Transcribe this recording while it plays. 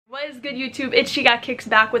What is good, YouTube? It's She Got Kicks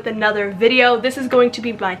back with another video. This is going to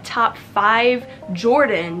be my top 5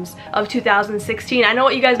 Jordans of 2016. I know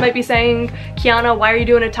what you guys might be saying. Kiana, why are you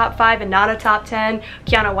doing a top 5 and not a top 10?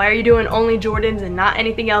 Kiana, why are you doing only Jordans and not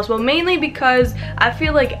anything else? Well, mainly because I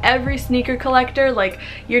feel like every sneaker collector, like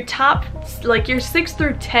your 6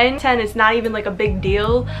 through 10 is not even like a big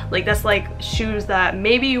deal. Like that's like shoes that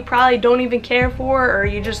maybe you probably don't even care for, or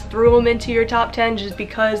you just threw them into your top 10 just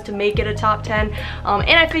because to make it a top 10.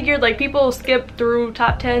 And I figured like people skip through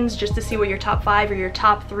top 10s just to see what your top 5 or your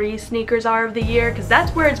top 3 sneakers are of the year, because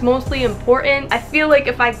that's where it's mostly important. I feel like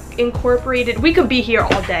if I incorporated, we could be here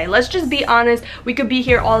all day. Let's just be honest, we could be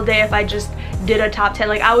here all day if I just did a top 10.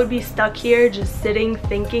 Like I would be stuck here just sitting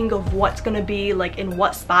thinking of what's gonna be like in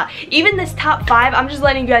what spot. Even this top 5, I'm just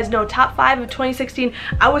letting you guys know, top 5 of 2016,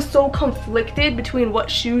 I was so conflicted between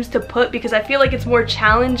what shoes to put, because I feel like it's more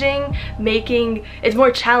challenging making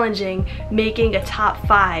a top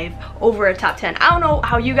 5 over a top 10. I don't know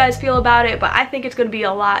how you guys feel about it, but I think it's gonna be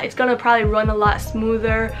a lot. It's gonna probably run a lot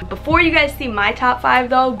smoother. Before you guys see my top 5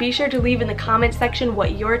 though, be sure to leave in the comment section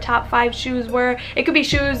what your top 5 shoes were. It could be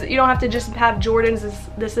shoes, you don't have to just have Jordans.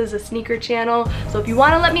 This is a sneaker channel, so if you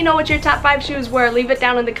want to let me know what your top 5 shoes were, leave it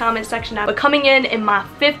down in the comment section. But coming in my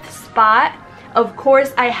 5th spot, of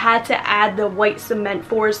course, I had to add the white cement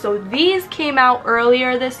 4s. So these came out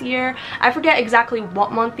earlier this year. I forget exactly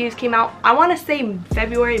what month these came out. I want to say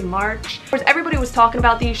February, March. Of course, everybody was talking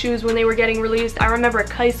about these shoes when they were getting released. I remember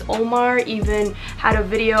Kais Omar even had a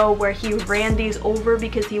video where he ran these over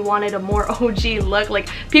because he wanted a more OG look. Like,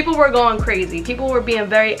 people were going crazy. People were being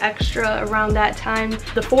very extra around that time.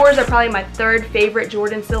 The 4s are probably my 3rd favorite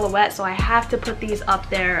Jordan silhouette, so I have to put these up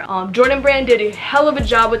there. Jordan Brand did a hell of a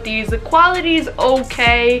job with these. The quality is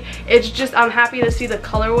okay. It's just I'm happy to see the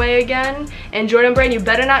colorway again. And Jordan Brand, you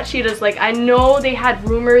better not cheat us. Like, I know they had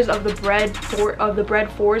rumors of the bread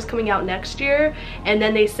 4s coming out next year, and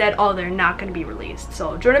then they said, oh, they're not going to be released.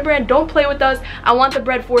 So Jordan Brand, don't play with us. I want the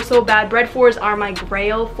bread 4 so bad. Bread 4s are my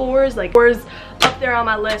grail 4s, like 4s up there on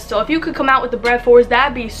my list. So if you could come out with the bread 4s,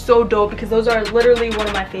 that'd be so dope, because those are literally one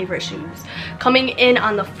of my favorite shoes. Coming in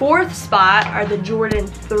on the 4th spot are the Jordan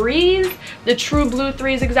 3s, the true blue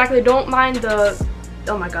 3s. Exactly, don't mind the,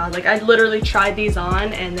 oh my god, like I literally tried these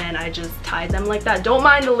on and then I just tied them like that. Don't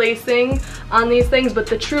mind the lacing on these things, but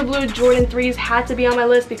the true blue Jordan 3s had to be on my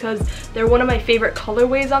list because they're one of my favorite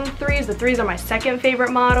colorways on the 3s. The 3s are my 2nd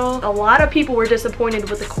favorite model. A lot of people were disappointed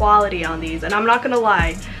with the quality on these, and I'm not gonna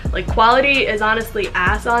lie, like quality is honestly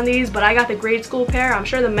ass on these, but I got the grade school pair. I'm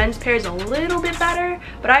sure the men's pair is a little bit better,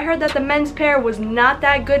 but I heard that the men's pair was not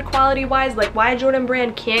that good quality wise. Like, why Jordan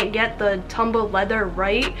Brand can't get the tumble leather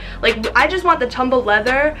right? Like, I just want the tumble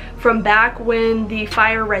leather from back when the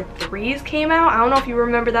Fire Red 3s came out. I don't know if you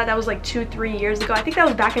remember that. That was like 2-3 years ago. I think that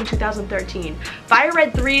was back in 2013. Fire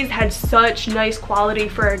Red 3s had such nice quality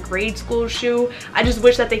for a grade school shoe. I just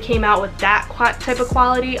wish that they came out with that type of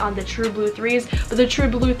quality on the true blue 3s. But the true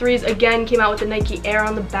blue 3s again came out with the Nike Air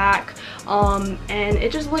on the back, and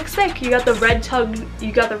it just looks sick. You got the red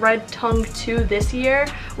tongue too this year,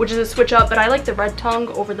 which is a switch up, but I like the red tongue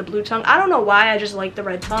over the blue tongue. I don't know why, I just like the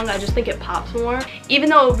red tongue. I just think it pops more. Even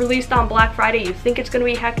though it released on Black Friday, you think it's gonna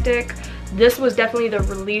be hectic. This was definitely the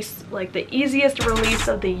release, like the easiest release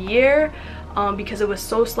of the year, because it was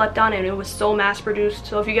so slept on and it was so mass produced.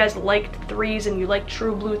 So if you guys liked 3s and you like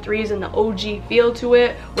true blue 3s and the OG feel to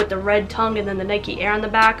it with the red tongue and then the Nike Air on the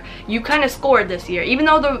back, you kind of scored this year, even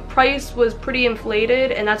though the price was pretty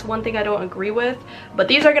inflated, and that's one thing I don't agree with. But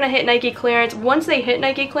these are gonna hit Nike clearance. Once they hit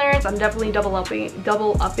Nike clearance, I'm definitely double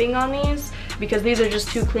upping on these, because these are just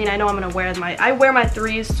too clean. I know I'm gonna wear I wear my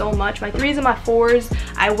 3s so much. My 3s and my 4s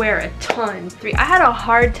I wear a ton. I had a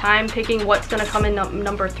hard time picking what's gonna come in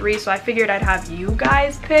number 3, so I figured I'd have you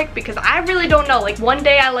guys pick, because I really don't know. Like, one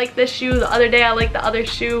day I like this shoe, the other day I like the other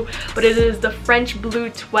shoe, but it is the French Blue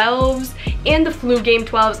 12s and the Flu Game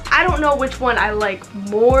 12s. I don't know which one I like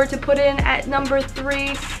more to put in at number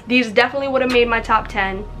 3. These definitely would have made my top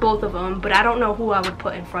 10, both of them, but I don't know who I would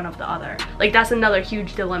put in front of the other. Like, that's another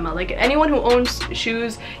huge dilemma. Like, anyone who owns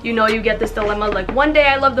shoes, you know, you get this dilemma. Like, one day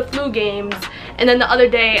I love the Flu Games, and then the other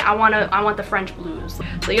day I want the French Blues.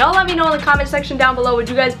 So y'all let me know in the comment section down below, would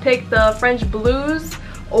you guys pick the French Blues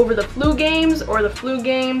over the Flu Games, or the Flu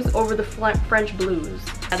Games over the French Blues?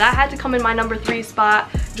 Now, that had to come in my number 3 spot,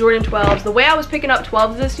 Jordan 12s. The way I was picking up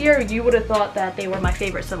 12s this year, you would have thought that they were my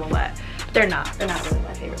favorite silhouette. They're not really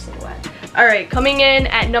my favorite silhouette. All right, coming in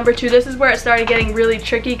at number 2, this is where it started getting really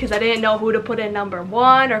tricky, because I didn't know who to put in number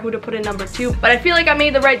 1 or who to put in number 2, but I feel like I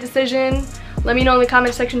made the right decision. Let me know in the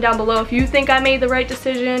comment section down below if you think I made the right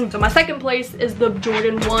decision. So my second place is the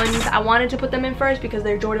Jordan 1s. I wanted to put them in first because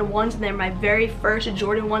they're Jordan 1s and they're my very first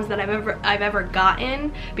Jordan 1s that I've ever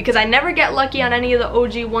gotten, because I never get lucky on any of the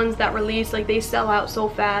OG ones that release. Like, they sell out so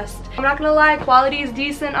fast. I'm not gonna lie, quality is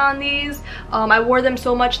decent on these. I wore them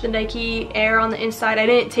so much, the Nike Air on the inside, I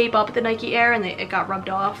didn't tape up the Nike Air and it got rubbed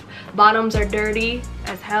off. Bottoms are dirty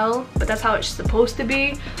as hell, but that's how it's supposed to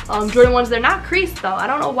be. Jordan 1s, they're not creased though. I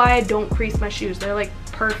don't know why I don't crease my shoes. They're like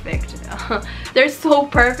perfect. They're so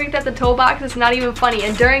perfect at the toe box, it's not even funny.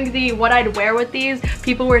 And during the what I'd wear with these,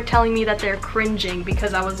 people were telling me that they're cringing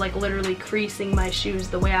because I was like literally creasing my shoes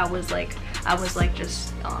the way I was like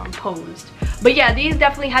just posed. But yeah, these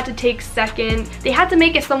definitely had to take second. They had to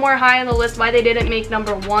make it somewhere high on the list. Why they didn't make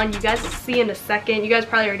number 1, you guys will see in a second. You guys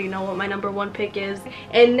probably already know what my number 1 pick is.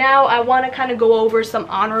 And now I want to kind of go over some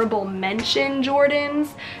honorable mention Jordans.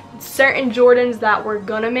 Certain Jordans that were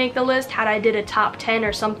gonna make the list had I did a top 10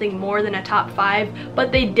 or something more than a top 5,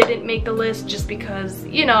 but they didn't make the list just because,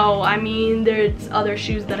 you know, I mean, there's other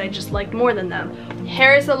shoes that I just liked more than them.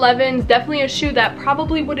 Harris 11's definitely a shoe that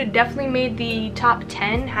probably would have definitely made the top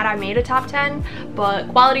 10 had I made a top 10, but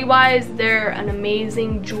quality wise, they're an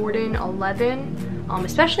amazing Jordan 11.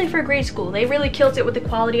 Especially for grade school. They really killed it with the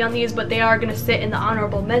quality on these, but they are gonna sit in the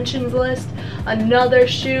honorable mentions list. Another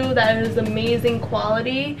shoe that is amazing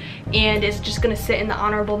quality and is just gonna sit in the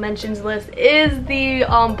honorable mentions list is the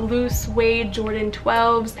blue suede Jordan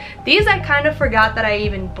 12s. These, I kind of forgot that I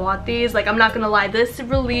even bought these. Like, I'm not gonna lie, this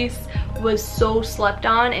release was so slept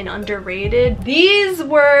on and underrated. These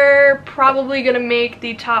were probably gonna make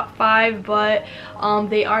the top 5, but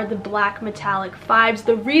they are the black metallic 5s.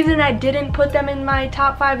 The reason I didn't put them in my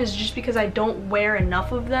top 5 is just because I don't wear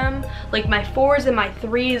enough of them. Like, my 4s and my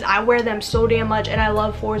 3s, I wear them so damn much, and I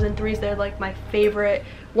love 4s and 3s. They're like my favorite,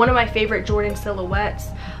 one of my favorite Jordan silhouettes.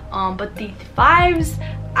 But the 5s,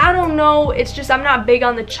 I don't know, it's just I'm not big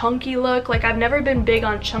on the chunky look. Like, I've never been big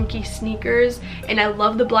on chunky sneakers, and I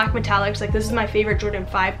love the black metallics. Like, this is my favorite Jordan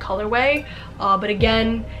 5 colorway, but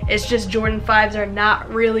again, it's just Jordan 5s are not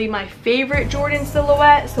really my favorite Jordan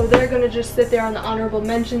silhouette, so they're gonna just sit there on the honorable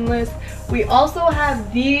mention list. We also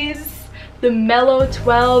have these, the Mellow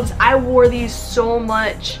 12s. I wore these so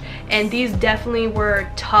much, and these definitely were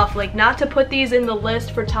tough. Like, not to put these in the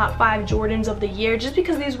list for top 5 Jordans of the year just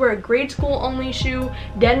because these were a grade school only shoe.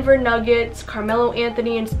 Denver Nuggets, Carmelo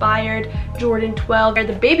Anthony inspired Jordan 12.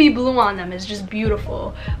 The baby blue on them is just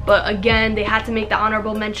beautiful, but again, they had to make the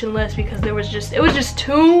honorable mention list because it was just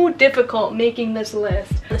too difficult making this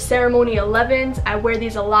list. The Ceremony 11s, I wear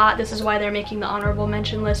these a lot. This is why they're making the honorable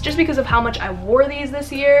mention list, just because of how much I wore these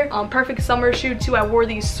this year. Perfect summer shoe too. I wore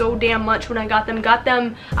these so damn much when I got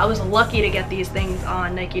them. I was lucky to get these things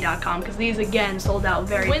on Nike.com because these again sold out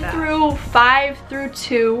very fast. Went through 5 through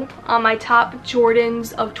 2 on my top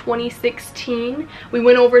Jordans of 2016. We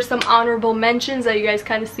went over some honorable mentions that you guys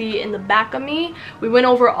kind of see in the back of me. We went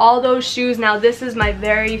over all those shoes. Now this is my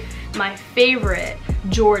favorite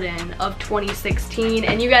Jordan of 2016,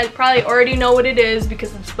 and you guys probably already know what it is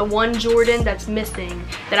because it's the one Jordan that's missing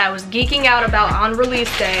that I was geeking out about on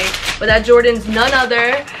release day. But that Jordan's none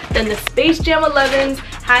other than the Space Jam 11s.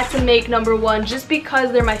 Had to make number 1 just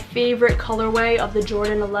because they're my favorite colorway of the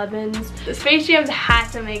Jordan 11s. The Space Jams had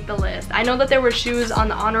to make the list. I know that there were shoes on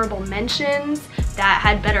the honorable mentions that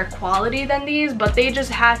had better quality than these, but they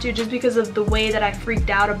just had to, just because of the way that I freaked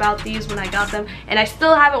out about these when I got them. And I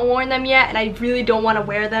still haven't worn them yet, and I really don't want to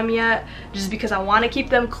wear them yet just because I want to keep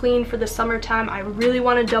them clean for the summertime. I really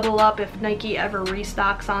want to double up if Nike ever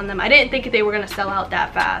restocks on them. I didn't think they were going to sell out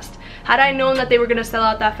that fast. Had I known that they were going to sell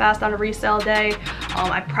out that fast on a resale day,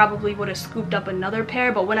 I probably would have scooped up another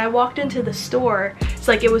pair. But when I walked into the store, it's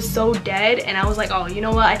like it was so dead, and I was like, oh, you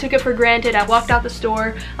know what, I took it for granted. I walked out the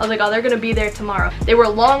store, I was like, oh, they're gonna be there tomorrow. They were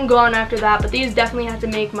long gone after that, but these definitely had to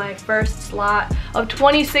make my first slot of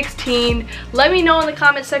 2016. Let me know in the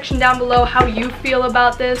comment section down below how you feel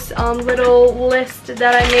about this little list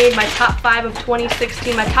that I made, my top 5 of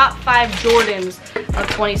 2016, my top 5 Jordans of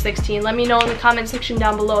 2016. Let me know in the comment section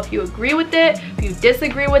down below if you agree with it, if you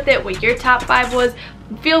disagree with it, what your top 5 was.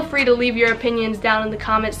 Feel free to leave your opinions down in the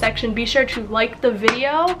comment section. Be sure to like the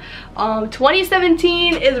video.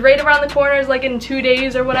 2017 is right around the corner. It's like in 2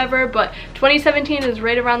 days or whatever, but 2017 is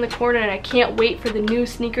right around the corner, and I can't wait for the new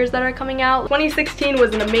sneakers that are coming out. 2016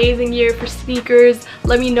 was an amazing year for sneakers.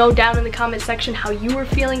 Let me know down in the comment section how you were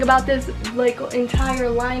feeling about this like entire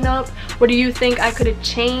lineup. What do you think I could have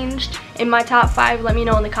changed in my top 5? Let me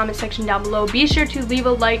know in the comment section down below. Be sure to leave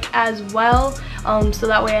a like as well, so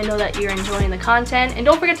that way I know that you're enjoying the content. And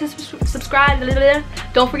don't forget to subscribe.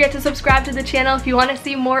 Don't forget to subscribe to the channel if you want to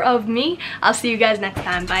see more of me. I'll see you guys next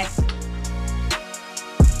time. Bye.